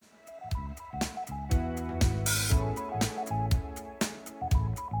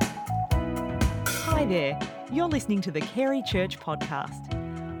Hi there, you're listening to the Carey Church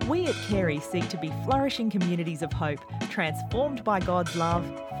podcast. We at Carey seek to be flourishing communities of hope, transformed by God's love,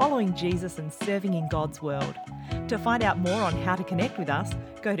 following Jesus and serving in God's world. To find out more on how to connect with us,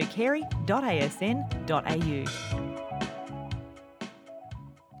 go to carey.asn.au.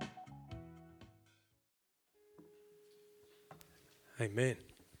 Amen.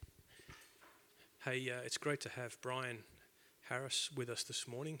 Hey, it's great to have Brian Harris with us this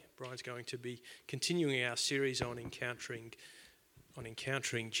morning. Brian's going to be continuing our series on encountering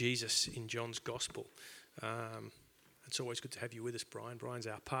Jesus in John's Gospel. It's always good to have you with us, Brian. Brian's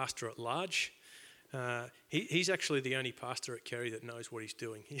our pastor at large. He's actually the only pastor at Carey that knows what he's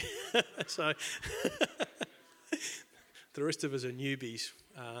doing. So the rest of us are newbies.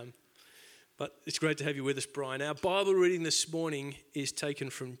 But it's great to have you with us, Brian. Our Bible reading this morning is taken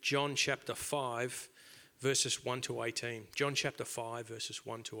from John chapter 5, verses 1 to 18. John chapter 5, verses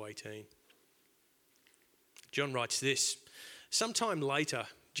 1 to 18. John writes this: "Sometime later,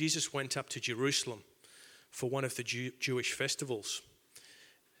 Jesus went up to Jerusalem for one of the Jewish festivals.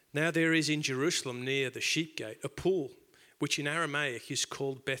 Now there is in Jerusalem near the sheep gate a pool, which in Aramaic is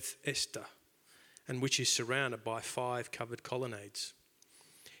called Bethesda, and which is surrounded by 5 covered colonnades.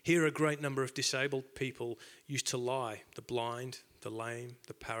 Here a great number of disabled people used to lie, the blind, the lame,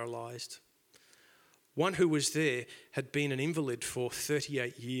 the paralysed. One who was there had been an invalid for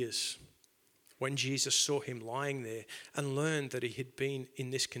 38 years. When Jesus saw him lying there and learned that he had been in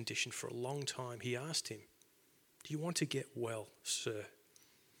this condition for a long time, he asked him, 'Do you want to get well, sir?'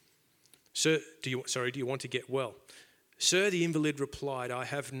 Do you want to get well? 'Sir,' the invalid replied, 'I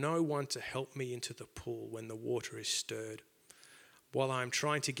have no one to help me into the pool when the water is stirred. While I am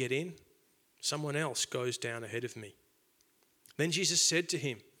trying to get in, someone else goes down ahead of me.' Then Jesus said to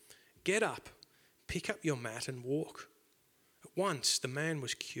him, 'Get up, pick up your mat and walk.' At once the man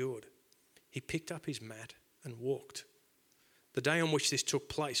was cured. He picked up his mat and walked. The day on which this took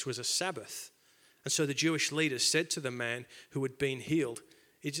place was a Sabbath, and so the Jewish leaders said to the man who had been healed,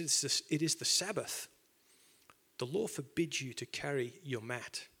 'It is the Sabbath. The law forbids you to carry your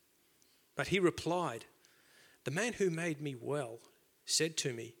mat.' But he replied, 'The man who made me well said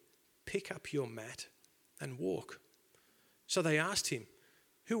to me, pick up your mat and walk.' So they asked him,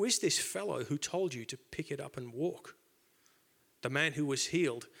 'Who is this fellow who told you to pick it up and walk?' The man who was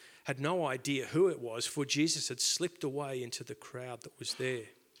healed had no idea who it was, for Jesus had slipped away into the crowd that was there.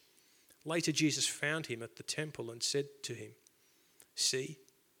 Later Jesus found him at the temple and said to him, 'See,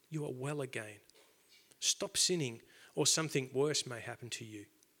 you are well again. Stop sinning, or something worse may happen to you.'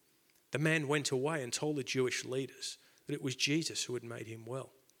 The man went away and told the Jewish leaders that it was Jesus who had made him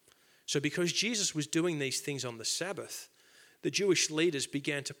well. So because Jesus was doing these things on the Sabbath, the Jewish leaders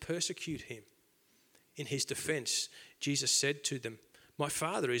began to persecute him. In his defense, Jesus said to them, 'My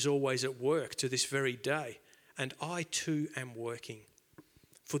Father is always at work to this very day, and I too am working.'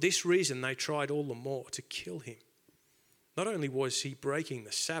 For this reason they tried all the more to kill him. Not only was he breaking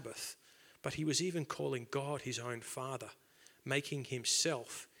the Sabbath, but he was even calling God his own Father, making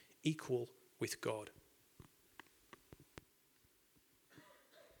himself equal with God."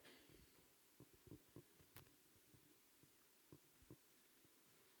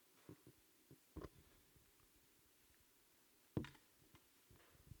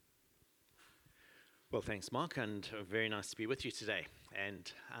 Well, thanks, Mark, and very nice to be with you today.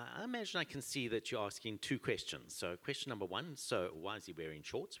 And I imagine I can see that you're asking 2 questions. So question number 1, so why is he wearing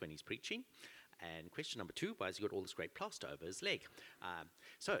shorts when he's preaching? And question number 2, why has he got all this great plaster over his leg?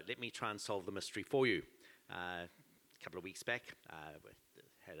 So let me try and solve the mystery for you. A couple of weeks back,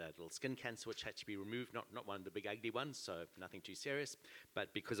 had a little skin cancer which had to be removed, not one of the big ugly ones, so nothing too serious,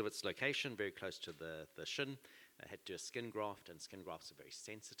 but because of its location, very close to the shin, I had to do a skin graft, and skin grafts are very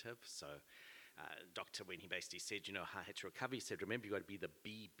sensitive, so doctor, when he basically said, how I had to recover, he said, remember, you've got to be the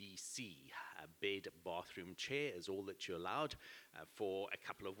BBC, bed, bathroom, chair is all that you're allowed for a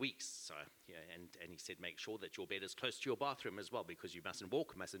couple of weeks. So, and he said, make sure that your bed is close to your bathroom as well, because you mustn't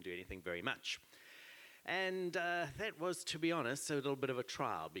walk, mustn't do anything very much. And that was, to be honest, a little bit of a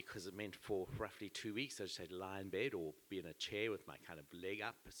trial, because it meant for roughly 2 weeks I just had to lie in bed or be in a chair with my kind of leg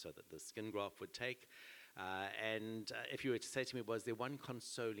up so that the skin graft would take. And if you were to say to me, was there one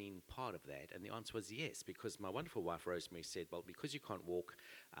consoling part of that? And the answer was yes, because my wonderful wife Rosemary said, well, because you can't walk,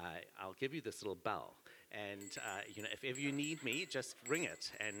 I'll give you this little bell. And, if ever you need me, just ring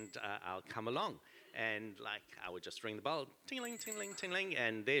it and I'll come along. And I would just ring the bell, tingling, tingling, tingling,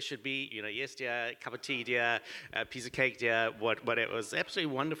 and there should be, yes, dear, cup of tea, dear, a piece of cake, dear, what it was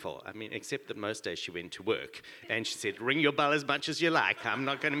absolutely wonderful. I mean, except that most days she went to work and she said, ring your bell as much as you like. I'm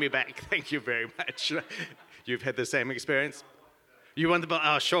not going to be back. Thank you very much. You've had the same experience? You want the Bible?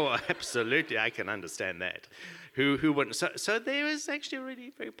 Oh, sure, absolutely. I can understand that. Who wouldn't? So there is actually a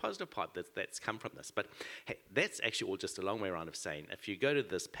really very positive part that's come from this. But hey, that's actually all just a long way around of saying, if you go to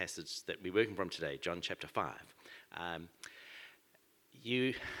this passage that we're working from today, John chapter 5,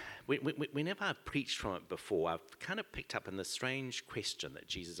 whenever I've preached from it before, I've kind of picked up on this strange question that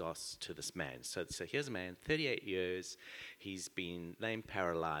Jesus asked to this man. So here's a man, 38 years, he's been lame,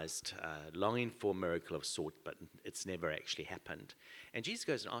 paralyzed, longing for a miracle of sort, but it's never actually happened. And Jesus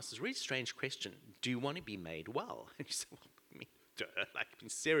goes and asks this really strange question, do you want to be made well? And you say, well, I mean,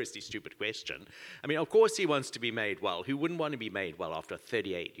 seriously stupid question. I mean, of course he wants to be made well. Who wouldn't want to be made well after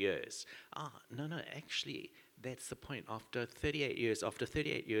 38 years? No, actually, that's the point. After 38 years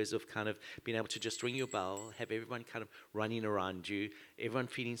of kind of being able to just ring your bell, have everyone kind of running around you, everyone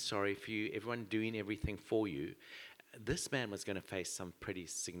feeling sorry for you, everyone doing everything for you, this man was going to face some pretty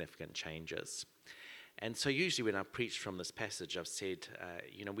significant changes. And so usually when I preach from this passage, I've said,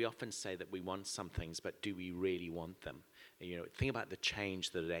 we often say that we want some things, but do we really want them? Think about the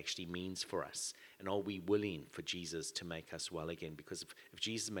change that it actually means for us. And are we willing for Jesus to make us well again? Because if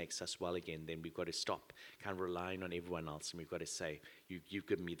Jesus makes us well again, then we've got to stop kind of relying on everyone else. And we've got to say, you've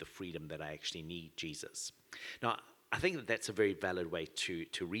given me the freedom that I actually need, Jesus. Now, I think that that's a very valid way to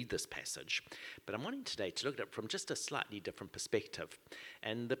read this passage. But I'm wanting today to look at it from just a slightly different perspective.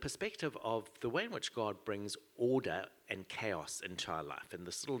 And the perspective of the way in which God brings order and chaos into our life. And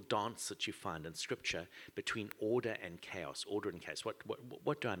this little dance that you find in Scripture between order and chaos. Order and chaos.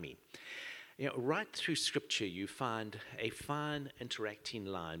 What do I mean? Right through Scripture, you find a fine interacting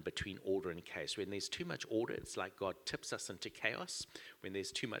line between order and chaos. When there's too much order, it's like God tips us into chaos. When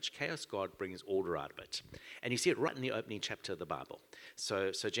there's too much chaos, God brings order out of it. And you see it right in the opening chapter of the Bible.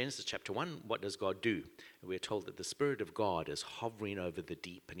 So Genesis chapter 1, what does God do? We're told that the Spirit of God is hovering over the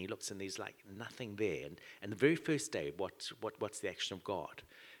deep, and he looks and there's like nothing there. And the very first day, what's the action of God?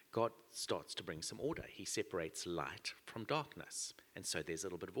 God starts to bring some order. He separates light from darkness. And so there's a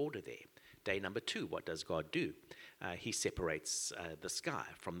little bit of order there. Day number 2, what does God do? He separates the sky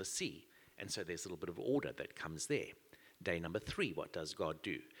from the sea. And so there's a little bit of order that comes there. Day number 3, what does God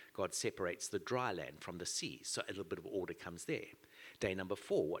do? God separates the dry land from the sea. So a little bit of order comes there. Day number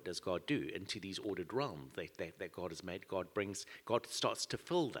 4, what does God do? Into these ordered realms that God has made, God starts to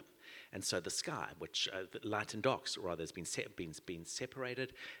fill them. And so the sky, which light and dark rather has been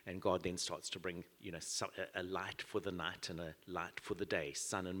separated, and God then starts to bring a light for the night and a light for the day.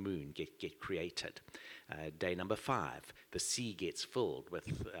 Sun and moon get created. Day number 5, the sea gets filled with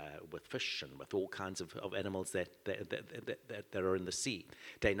fish and with all kinds of animals that are in the sea.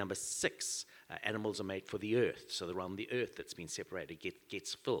 Day number 6, animals are made for the earth, so the realm of the earth that's been separated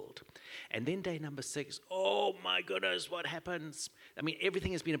gets filled. And then day number 6, oh my goodness, what happens? I mean,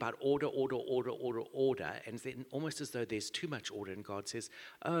 everything has been about order, and then almost as though there's too much order, and God says,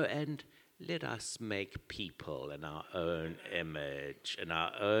 oh, and let us make people in our own image. In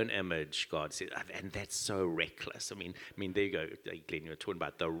our own image, God says, and that's so reckless. I mean, there you go, Glenn, you're talking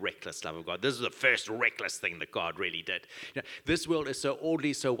about the reckless love of God. This is the first reckless thing that God really did. This world is so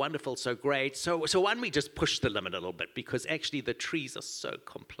orderly, so wonderful, so great. So why don't we just push the limit a little bit? Because actually the trees are so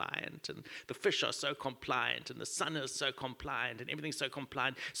compliant, and the fish are so compliant, and the sun is so compliant, and everything's so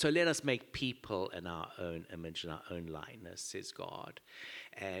compliant. So let us make people in our own image, in our own likeness, says God.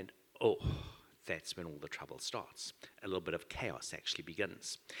 And that's when all the trouble starts. A little bit of chaos actually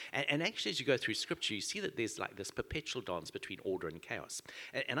begins. And actually, as you go through Scripture, you see that there's like this perpetual dance between order and chaos.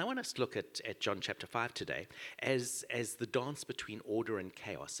 And I want us to look at John chapter 5 today as the dance between order and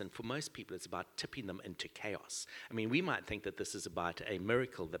chaos. And for most people, it's about tipping them into chaos. I mean, we might think that this is about a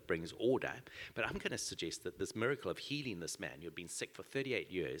miracle that brings order, but I'm going to suggest that this miracle of healing this man who had been sick for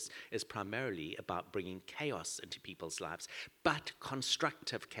 38 years is primarily about bringing chaos into people's lives, but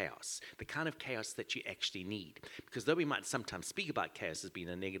constructive chaos, the kind of chaos that you actually need. Because though we might sometimes speak about chaos as being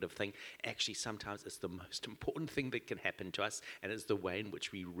a negative thing, actually sometimes it's the most important thing that can happen to us, and it's the way in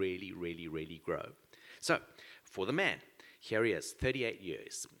which we really, really, really grow. So, for the man, here he is, 38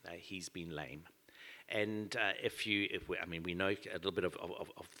 years, he's been lame. And we know a little bit of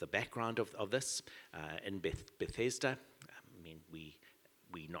the background of this. In Bethesda,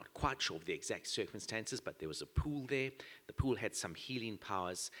 we're not quite sure of the exact circumstances, but there was a pool there. The pool had some healing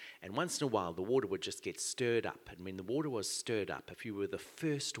powers, and once in a while, the water would just get stirred up. And when the water was stirred up, if you were the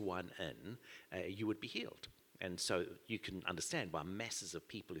first one in, you would be healed. And so you can understand why masses of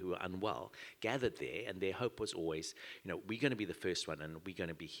people who were unwell gathered there, and their hope was always, we're going to be the first one, and we're going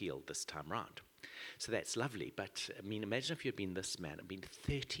to be healed this time round. So that's lovely, but imagine if you'd been this man. It'd been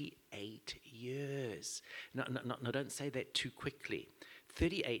 38 years. No, don't say that too quickly.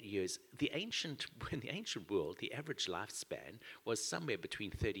 38 years. In the ancient world, the average lifespan was somewhere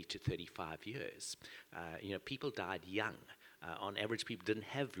between 30 to 35 years. People died young. On average, people didn't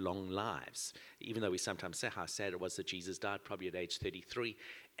have long lives, even though we sometimes say how sad it was that Jesus died probably at age 33.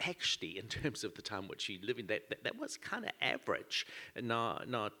 Actually, in terms of the time which he lived in, that was kind of average.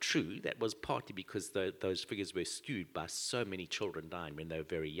 Not true. That was partly because those figures were skewed by so many children dying when they were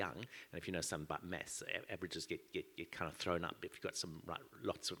very young. And if you know something about maths, averages get kind of thrown up if you've got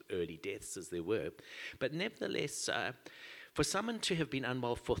lots of early deaths, as there were. But nevertheless, for someone to have been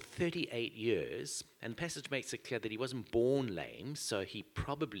unwell for 38 years, and the passage makes it clear that he wasn't born lame, so he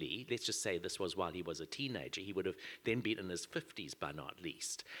probably, let's just say this was while he was a teenager, he would have then been in his 50s by now at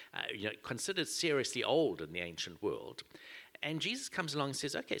least, considered seriously old in the ancient world. And Jesus comes along and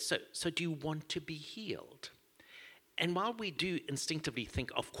says, okay, so do you want to be healed? And while we do instinctively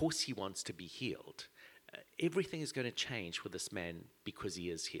think, of course he wants to be healed, everything is going to change for this man because he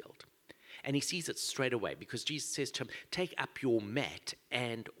is healed. And he sees it straight away because Jesus says to him, take up your mat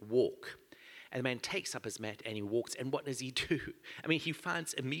and walk. And the man takes up his mat and he walks. And what does he do? I mean, he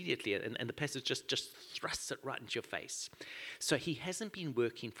finds immediately, and the passage just thrusts it right into your face. So he hasn't been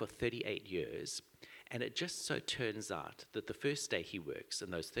working for 38 years. And it just so turns out that the first day he works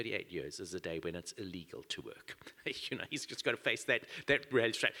in those 38 years is a day when it's illegal to work. He's just got to face that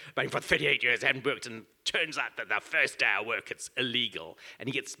reality straight. But for 38 years, I haven't worked, and turns out that the first day I work, it's illegal. And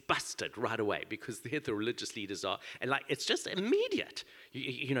he gets busted right away because there the religious leaders are. And it's just immediate.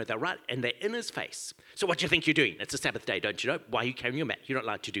 They're right, and they're in his face. So what do you think you're doing? It's a Sabbath day, don't you know? Why are you carrying your mat? You're not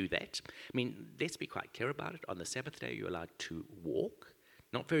allowed to do that. I mean, let's be quite clear about it. On the Sabbath day, you're allowed to walk.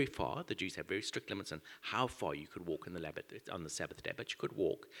 Not very far. The Jews have very strict limits on how far you could walk on the Sabbath day, but you could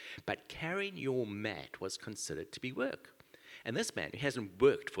walk. But carrying your mat was considered to be work. And this man, who hasn't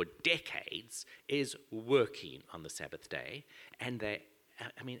worked for decades, is working on the Sabbath day, and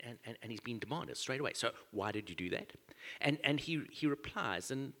he's been demanded straight away. So why did you do that? And he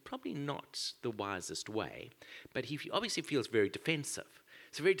replies, in probably not the wisest way, but he obviously feels very defensive.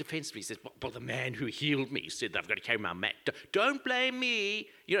 So very defensively, he says, well, the man who healed me said that I've got to carry my mat. Don't blame me.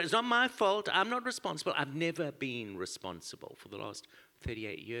 It's not my fault. I'm not responsible. I've never been responsible. For the last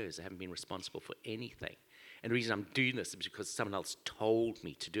 38 years, I haven't been responsible for anything. And the reason I'm doing this is because someone else told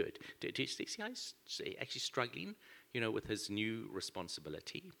me to do it. Do you see how he's actually struggling, with his new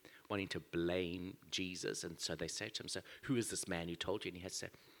responsibility, wanting to blame Jesus? And so they say to him, so who is this man who told you? And he has to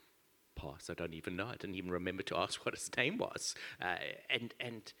say, Pass, I don't even know. I didn't even remember to ask what his name was.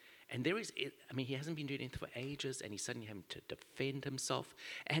 And there is, he hasn't been doing anything for ages, and he's suddenly having to defend himself.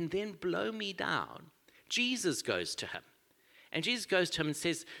 And then blow me down, Jesus goes to him. And Jesus goes to him and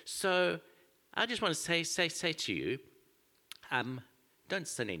says, so I just want to say to you, don't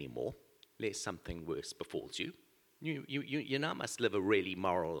sin anymore, lest something worse befalls you. You now must live a really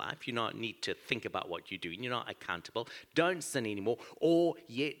moral life. You now need to think about what you're doing. You're not accountable. Don't sin anymore, or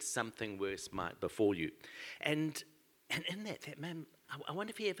yet something worse might befall you. And in that man, I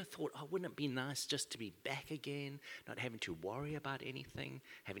wonder if he ever thought, wouldn't it be nice just to be back again, not having to worry about anything,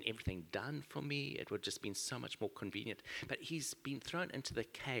 having everything done for me? It would have just been so much more convenient. But he's been thrown into the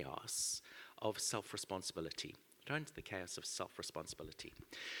chaos of self-responsibility.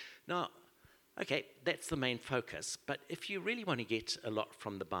 Now, okay, that's the main focus. But if you really want to get a lot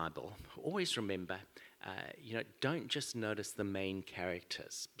from the Bible, always remember, don't just notice the main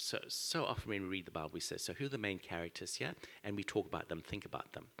characters. So often when we read the Bible, we say, so who are the main characters here? And we talk about them, think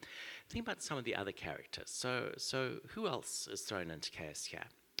about them. Think about some of the other characters. So who else is thrown into chaos here?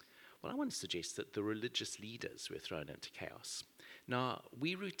 Well, I want to suggest that the religious leaders were thrown into chaos. Now,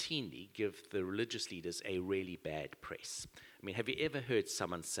 we routinely give the religious leaders a really bad press. Have you ever heard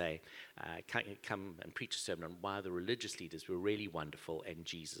someone say, come and preach a sermon on why the religious leaders were really wonderful and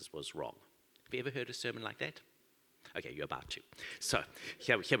Jesus was wrong? Have you ever heard a sermon like that? Okay, you're about to. So,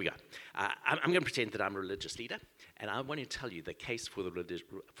 here we go. I'm going to pretend that I'm a religious leader, and I want to tell you the case for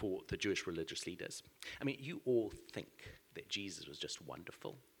the Jewish religious leaders. You all think that Jesus was just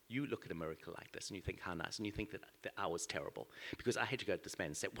wonderful. You look at a miracle like this and you think, how nice, and you think that I was terrible. Because I had to go to this man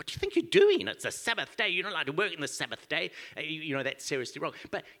and say, what do you think you're doing? It's a Sabbath day. You're not allowed to work in the Sabbath day. That's seriously wrong.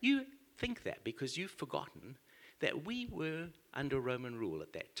 But you think that because you've forgotten that we were under Roman rule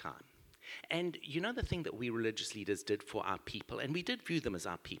at that time. And the thing that we religious leaders did for our people, and we did view them as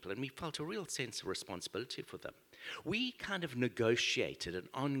our people, and we felt a real sense of responsibility for them. We kind of negotiated an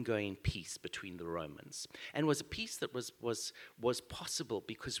ongoing peace between the Romans, and was a peace that was possible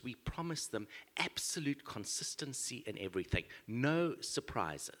because we promised them absolute consistency in everything, no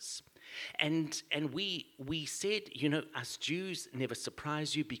surprises. And we said, us Jews never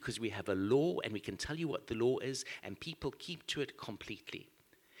surprise you because we have a law and we can tell you what the law is and people keep to it completely.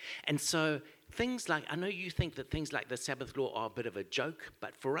 And so things like, I know you think that things like the Sabbath law are a bit of a joke,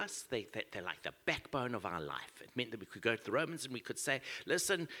 but for us, they're like the backbone of our life. It meant that we could go to the Romans and we could say,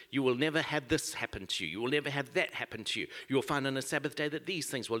 listen, you will never have this happen to you. You will never have that happen to you. You will find on a Sabbath day that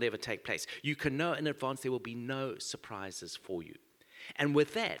these things will never take place. You can know in advance there will be no surprises for you. And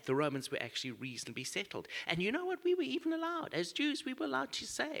with that, the Romans were actually reasonably settled. And you know what? We were even allowed, as Jews, we were allowed to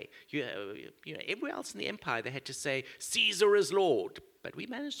say, everywhere else in the empire, they had to say, Caesar is Lord. But we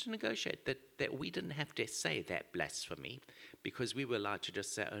managed to negotiate that we didn't have to say that blasphemy because we were allowed to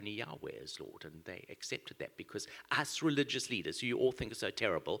just say only Yahweh is Lord. And they accepted that because us religious leaders, who you all think are so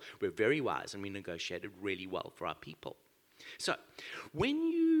terrible, we're very wise and we negotiated really well for our people. So when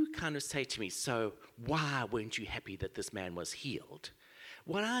you kind of say to me, so why weren't you happy that this man was healed?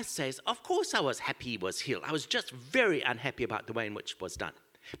 What I say is, of course I was happy he was healed. I was just very unhappy about the way in which it was done.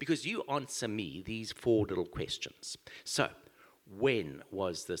 Because you answer me these 4 little questions. So, when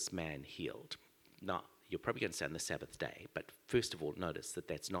was this man healed? Now, you're probably going to say on the Sabbath day, but first of all, notice that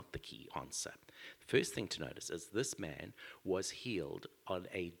that's not the key answer. The first thing to notice is this man was healed on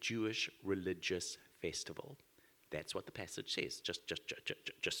a Jewish religious festival. That's what the passage says.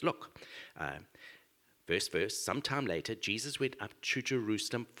 Just look. Verse, sometime later, Jesus went up to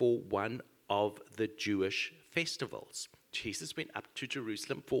Jerusalem for one of the Jewish festivals. Jesus went up to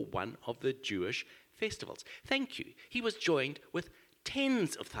Jerusalem for one of the Jewish festivals. Thank you. He was joined with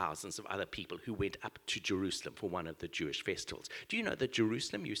tens of thousands of other people who went up to Jerusalem for one of the Jewish festivals. Do you know that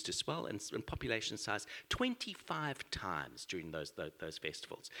Jerusalem used to swell in population size 25 times during those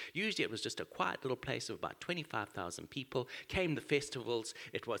festivals? Usually it was just a quiet little place of about 25,000 people. Came the festivals,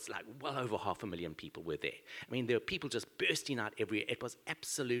 it was like well over 500,000 people were there. I mean, there were people just bursting out everywhere. It was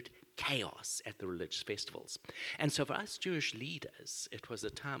absolute chaos at the religious festivals. And so for us Jewish leaders, it was a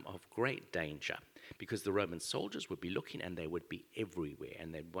time of great danger because the Roman soldiers would be looking and they would be everywhere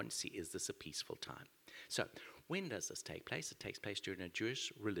and they'd want to see, is this a peaceful time? So when does this take place? It takes place during a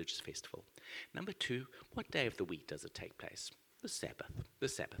Jewish religious festival. Number 2, what day of the week does it take place? The Sabbath. The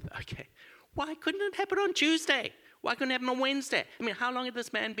Sabbath, okay. Why couldn't it happen on Tuesday? Why couldn't it happen on Wednesday? I mean, how long had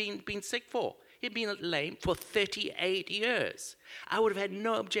this man been sick for? He'd been lame for 38 years. I would have had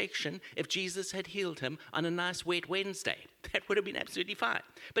no objection if Jesus had healed him on a nice wet Wednesday. That would have been absolutely fine.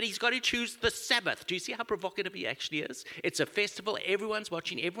 But he's got to choose the Sabbath. Do you see how provocative he actually is? It's a festival. Everyone's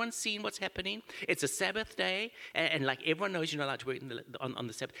watching. Everyone's seeing what's happening. It's a Sabbath day. And like everyone knows you're not allowed to work on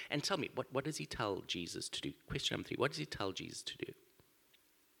the Sabbath. And tell me, what does he tell Jesus to do? Question number 3. What does he tell Jesus to do?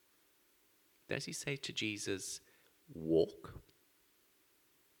 Does he say to Jesus, walk?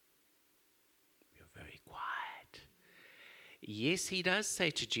 Yes, he does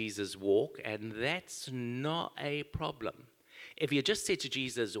say to Jesus, walk, and that's not a problem. If he had just said to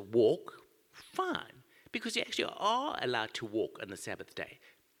Jesus, walk, fine, because you actually are allowed to walk on the Sabbath day.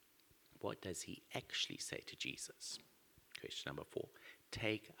 What does he actually say to Jesus? Question number 4.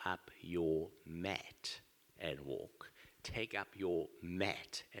 Take up your mat and walk. Take up your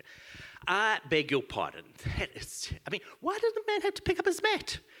mat. I beg your pardon. Why does the man have to pick up his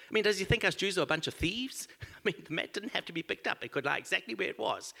mat? I mean, does he think us Jews are a bunch of thieves? I mean, the mat didn't have to be picked up. It could lie exactly where it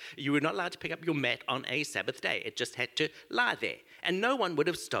was. You were not allowed to pick up your mat on a Sabbath day. It just had to lie there. And no one would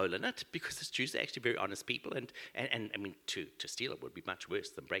have stolen it because the Jews are actually very honest people. And I mean, to steal it would be much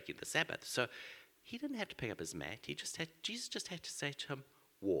worse than breaking the Sabbath. So he didn't have to pick up his mat. Jesus just had to say to him,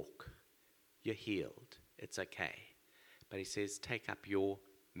 walk. You're healed. It's okay. But he says, take up your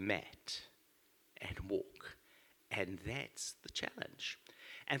mat and walk. And that's the challenge.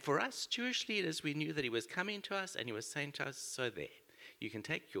 And for us Jewish leaders, we knew that he was coming to us and he was saying to us, so there, you can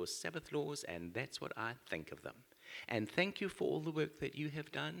take your Sabbath laws and that's what I think of them. And thank you for all the work that you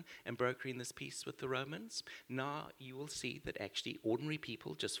have done in brokering this peace with the Romans. Now you will see that actually ordinary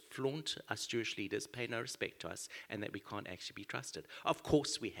people just flaunt us Jewish leaders, pay no respect to us, and that we can't actually be trusted. Of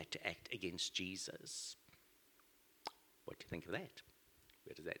course we had to act against Jesus. What do you think of that?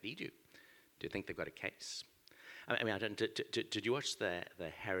 Where does that lead you? Do you think they've got a case? I mean, did you watch the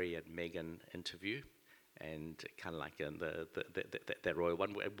Harry and Meghan interview? And kind of like the royal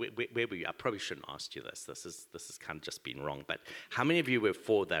one. Where were you? I probably shouldn't ask you this. This is kind of just been wrong. But how many of you were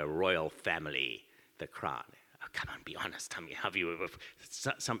for the royal family, the crown? Oh, come on, be honest. Tell me, how many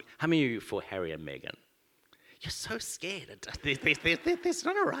of you were for Harry and Meghan? You're so scared. There's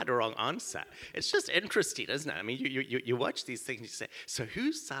not a right or wrong answer. It's just interesting, isn't it? I mean, you watch these things and you say, so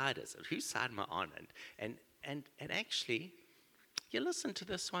whose side is it? Whose side am I on? And actually, you listen to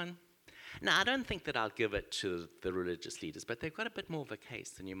this one. Now, I don't think that I'll give it to the religious leaders, but they've got a bit more of a case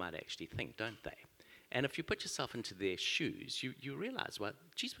than you might actually think, don't they? And if you put yourself into their shoes, you realize, well,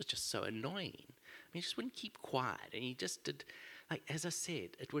 Jesus was just so annoying. I mean, he just wouldn't keep quiet, and he just did. Like, as I said,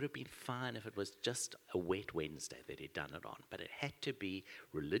 it would have been fine if it was just a wet Wednesday that he'd done it on, but it had to be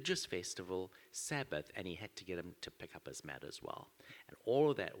religious festival, Sabbath, and he had to get him to pick up his mat as well. And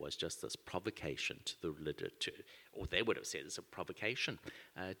all of that was just this provocation to the religious, or they would have said it's a provocation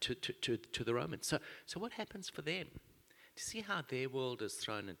to the Romans. So what happens for them? Do you see how their world is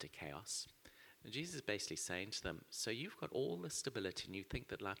thrown into chaos? And Jesus is basically saying to them, so you've got all the stability and you think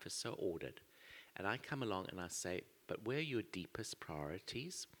that life is so ordered. And I come along and I say, but where are your deepest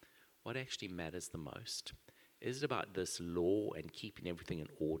priorities? What actually matters the most? Is it about this law and keeping everything in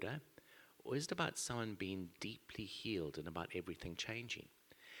order? Or is it about someone being deeply healed and about everything changing?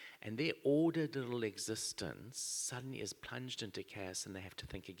 And their ordered little existence suddenly is plunged into chaos and they have to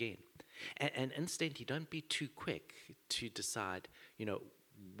think again. And incidentally, don't be too quick to decide,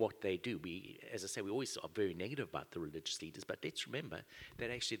 what they do. As I say, we always are very negative about the religious leaders, but let's remember that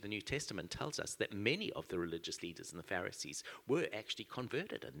actually the New Testament tells us that many of the religious leaders and the Pharisees were actually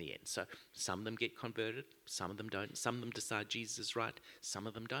converted in the end. So some of them get converted, some of them don't. Some of them decide Jesus is right, some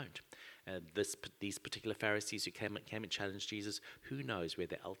of them don't. These particular Pharisees who came and challenged Jesus, who knows where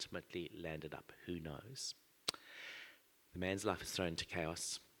they ultimately landed up? Who knows? The man's life is thrown into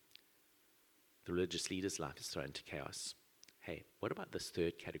chaos. The religious leader's life is thrown into chaos. Hey, what about this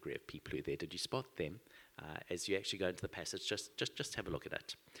third category of people who are there? Did you spot them? As you actually go into the passage, just have a look at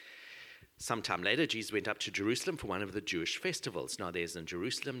it. Sometime later, Jesus went up to Jerusalem for one of the Jewish festivals. Now there's in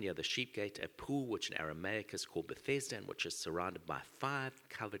Jerusalem, near the sheep gate, a pool which in Aramaic is called Bethesda, and which is surrounded by 5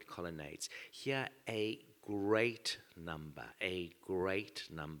 covered colonnades. Here a great number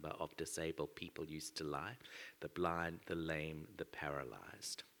of disabled people used to lie: the blind, the lame, the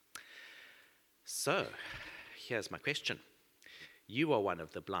paralyzed. So, here's my question. You are one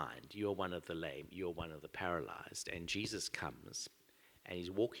of the blind, you're one of the lame, you're one of the paralyzed, and Jesus comes and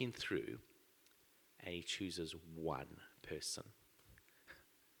he's walking through and he chooses one person.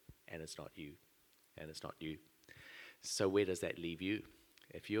 And it's not you. And it's not you. So where does that leave you?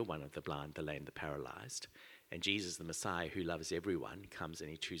 If you're one of the blind, the lame, the paralyzed, and Jesus, the Messiah who loves everyone, comes and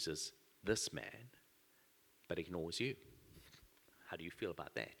he chooses this man, but ignores you. How do you feel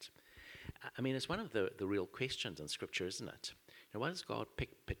about that? I mean, it's one of the real questions in Scripture, isn't it? Why does God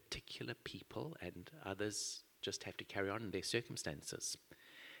pick particular people and others just have to carry on in their circumstances?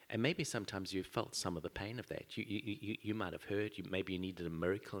 And maybe sometimes you've felt some of the pain of that. You might have heard, maybe you needed a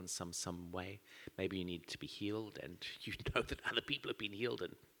miracle in some way. Maybe you needed to be healed, and you know that other people have been healed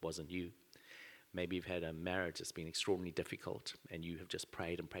and it wasn't you. Maybe you've had a marriage that's been extraordinarily difficult, and you have just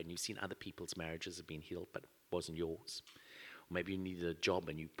prayed and prayed, and you've seen other people's marriages have been healed, but it wasn't yours. Maybe you needed a job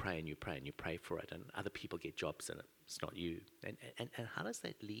and you pray and you pray and you pray for it, and other people get jobs and it's not you. And how does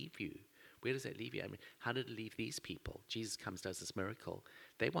that leave you? Where does that leave you? I mean, how did it leave these people? Jesus comes, does this miracle.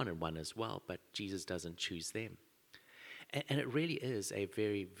 They wanted one as well, but Jesus doesn't choose them. And it really is a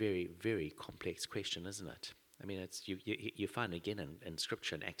very, very, very complex question, isn't it? I mean, it's you find again in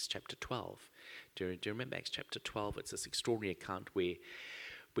Scripture in Acts chapter 12. Do you remember Acts chapter 12? It's this extraordinary account where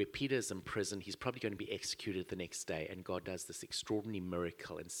Peter's in prison. He's probably going to be executed the next day, and God does this extraordinary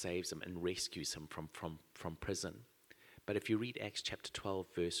miracle and saves him and rescues him from prison. But if you read Acts chapter 12,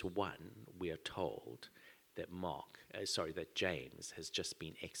 verse 1, we are told that that James has just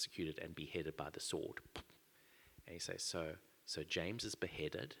been executed and beheaded by the sword. And you say, so James is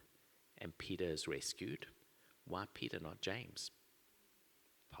beheaded and Peter is rescued. Why Peter, not James?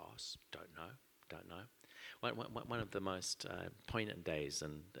 Pass. Don't know. One of the most poignant days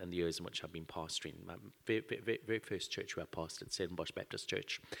in the years in which I've been pastoring, my very first church where I pastored, Stellenbosch Baptist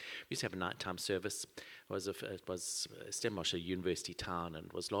Church, we used to have a nighttime service. It was Stellenbosch, a university town,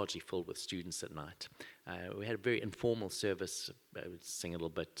 and was largely filled with students at night. We had a very informal service. I would sing a little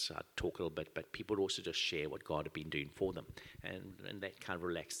bit, I'd talk a little bit, but people would also just share what God had been doing for them. And in that kind of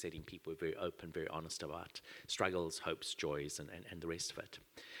relaxed setting, people were very open, very honest about struggles, hopes, joys, and the rest of it.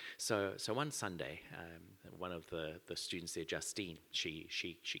 So one Sunday, one of the students there, Justine,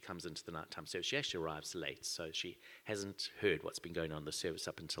 she comes into the nighttime service. She actually arrives late, so she hasn't heard what's been going on in the service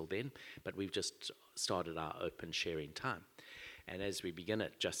up until then, but we've just started our open sharing time. And as we begin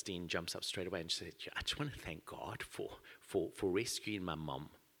it, Justine jumps up straight away and she said, I just want to thank God for rescuing my mom.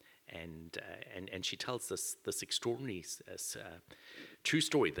 And she tells this extraordinary true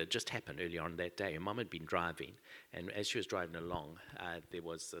story that just happened earlier on that day. Her mom had been driving, and as she was driving along, there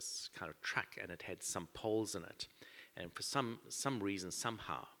was this kind of truck, and it had some poles in it. And for some reason,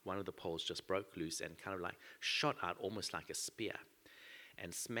 somehow, one of the poles just broke loose and kind of like shot out almost like a spear.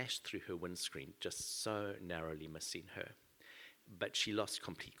 and smashed through her windscreen, just so narrowly missing her. But she lost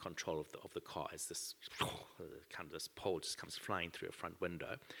complete control of the car as this this pole just comes flying through her front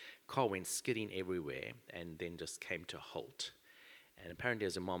window. Car went skidding everywhere and then just came to a halt. And apparently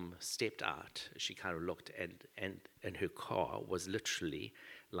as her mom stepped out, she kind of looked and her car was literally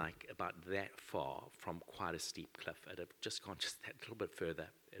like about that far from quite a steep cliff. It had just gone just that little bit further,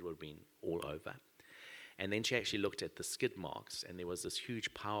 it would have been all over. And then she actually looked at the skid marks, and there was this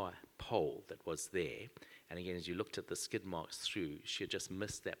huge power pole that was there. And again, as you looked at the skid marks through, she had just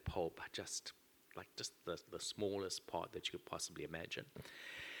missed that pole by just the smallest part that you could possibly imagine.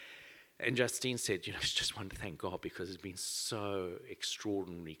 And Justine said, she just wanted to thank God because it's been so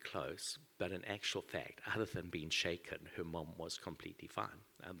extraordinarily close. But in actual fact, other than being shaken, her mom was completely fine.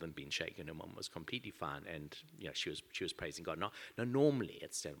 Other than being shaken, her mom was completely fine. And she was praising God. Now, normally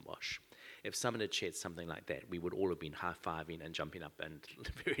at Stellenbosch, if someone had shared something like that, we would all have been high-fiving and jumping up and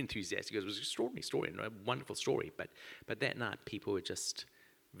very enthusiastic. It was an extraordinary story and a wonderful story. But that night, people were just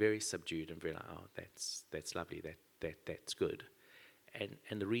very subdued and very like, oh, that's lovely, that's good.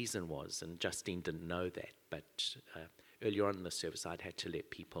 And the reason was, and Justine didn't know that, but earlier on in the service, I'd had to let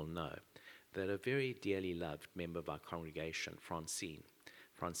people know that a very dearly loved member of our congregation, Francine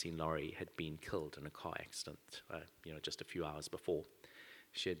Laurie, had been killed in a car accident, just a few hours before.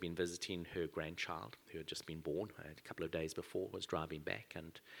 She had been visiting her grandchild, who had just been born a couple of days before, was driving back,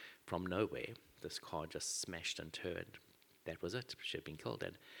 and from nowhere, this car just smashed into her, and that was it. She had been killed.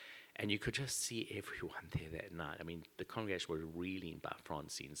 And you could just see everyone there that night. I mean, the congregation was reeling by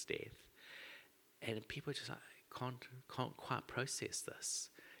Francine's death. And people just can't quite process this.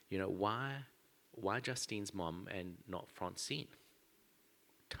 Why Justine's mom and not Francine?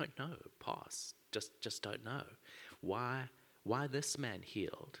 Don't know. Pass. Just don't know. Why this man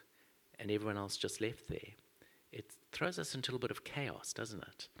healed and everyone else just left there? It throws us into a little bit of chaos, doesn't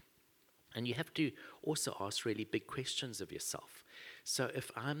it? And you have to also ask really big questions of yourself. So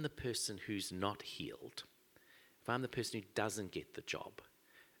if I'm the person who's not healed, if I'm the person who doesn't get the job,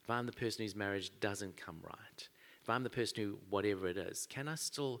 if I'm the person whose marriage doesn't come right, if I'm the person who, whatever it is, can I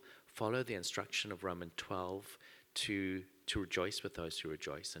still follow the instruction of Romans 12 to rejoice with those who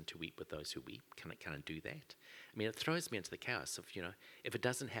rejoice and to weep with those who weep? Can I do that? I mean, it throws me into the chaos of, if it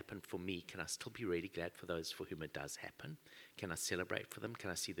doesn't happen for me, can I still be really glad for those for whom it does happen? Can I celebrate for them? Can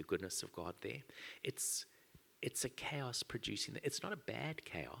I see the goodness of God there? It's a chaos producing. It's not a bad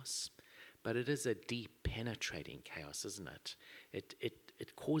chaos, but it is a deep penetrating chaos, isn't it?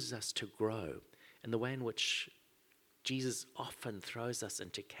 It causes us to grow in the way in which Jesus often throws us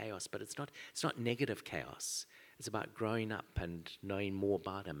into chaos, but it's not negative chaos. It's about growing up and knowing more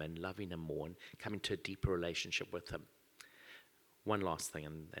about him and loving him more and coming to a deeper relationship with him. One last thing,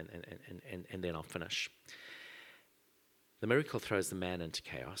 and then I'll finish. The miracle throws the man into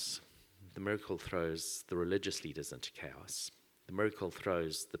chaos. The miracle throws the religious leaders into chaos. The miracle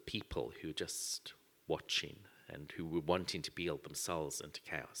throws the people who are just watching and who were wanting to be healed themselves into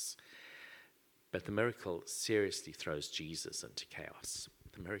chaos. But the miracle seriously throws Jesus into chaos.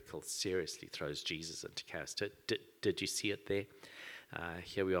 The miracle seriously throws Jesus into chaos. Did you see it there?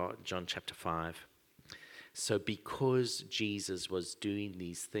 Here we are, John chapter 5. So because Jesus was doing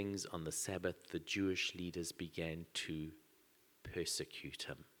these things on the Sabbath, the Jewish leaders began to persecute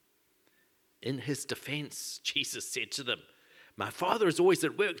him. In his defense, Jesus said to them, my Father is always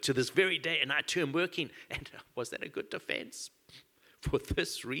at work to this very day, and I too am working. And was that a good defense? For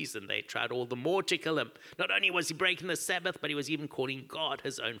this reason, they tried all the more to kill him. Not only was he breaking the Sabbath, but he was even calling God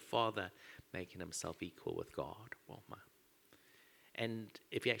his own Father, making himself equal with God. Well, and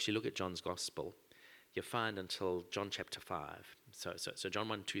if you actually look at John's Gospel, you find until John chapter 5. So John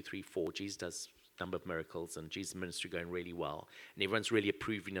 1, 2, 3, 4, Jesus does a number of miracles, and Jesus' ministry going really well. And everyone's really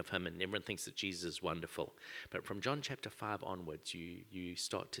approving of him, and everyone thinks that Jesus is wonderful. But from John chapter 5 onwards, you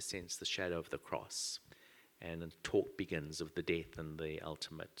start to sense the shadow of the cross. And the talk begins of the death and the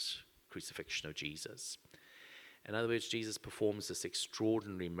ultimate crucifixion of Jesus. In other words, Jesus performs this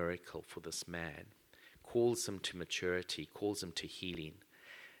extraordinary miracle for this man, calls him to maturity, calls him to healing.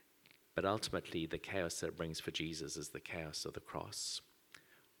 But ultimately, the chaos that it brings for Jesus is the chaos of the cross.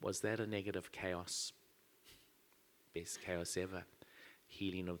 Was that a negative chaos? Best chaos ever.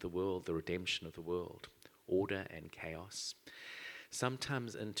 Healing of the world, the redemption of the world, order and chaos.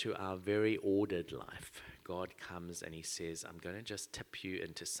 Sometimes into our very ordered life, God comes and he says, I'm going to just tip you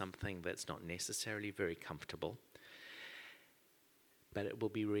into something that's not necessarily very comfortable, but it will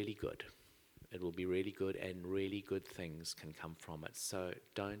be really good. It will be really good, and really good things can come from it. So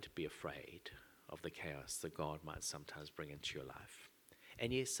don't be afraid of the chaos that God might sometimes bring into your life.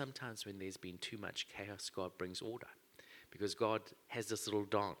 And yes, sometimes when there's been too much chaos, God brings order. Because God has this little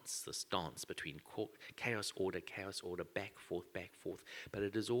dance, between chaos, order, back, forth. But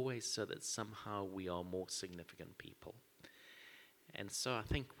it is always so that somehow we are more significant people. And so I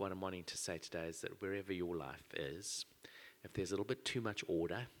think what I'm wanting to say today is that wherever your life is, if there's a little bit too much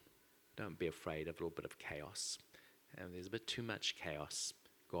order, don't be afraid of a little bit of chaos. And if there's a bit too much chaos,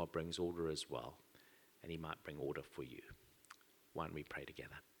 God brings order as well. And he might bring order for you. Why don't we pray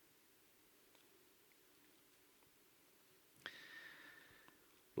together?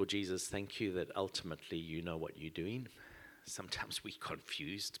 Lord Jesus, thank you that ultimately you know what you're doing. Sometimes we're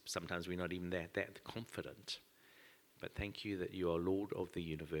confused. Sometimes we're not even that confident. But thank you that you are Lord of the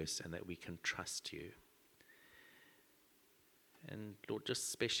universe and that we can trust you. And Lord, just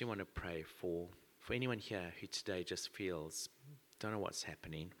especially want to pray for anyone here who today just feels, don't know what's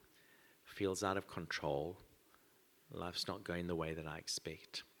happening, feels out of control, life's not going the way that I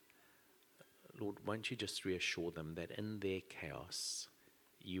expect. Lord, won't you just reassure them that in their chaos,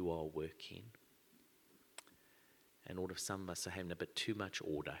 you are working. And Lord, if some of us are having a bit too much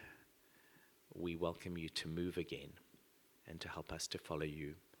order, we welcome you to move again and to help us to follow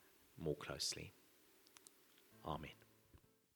you more closely. Amen.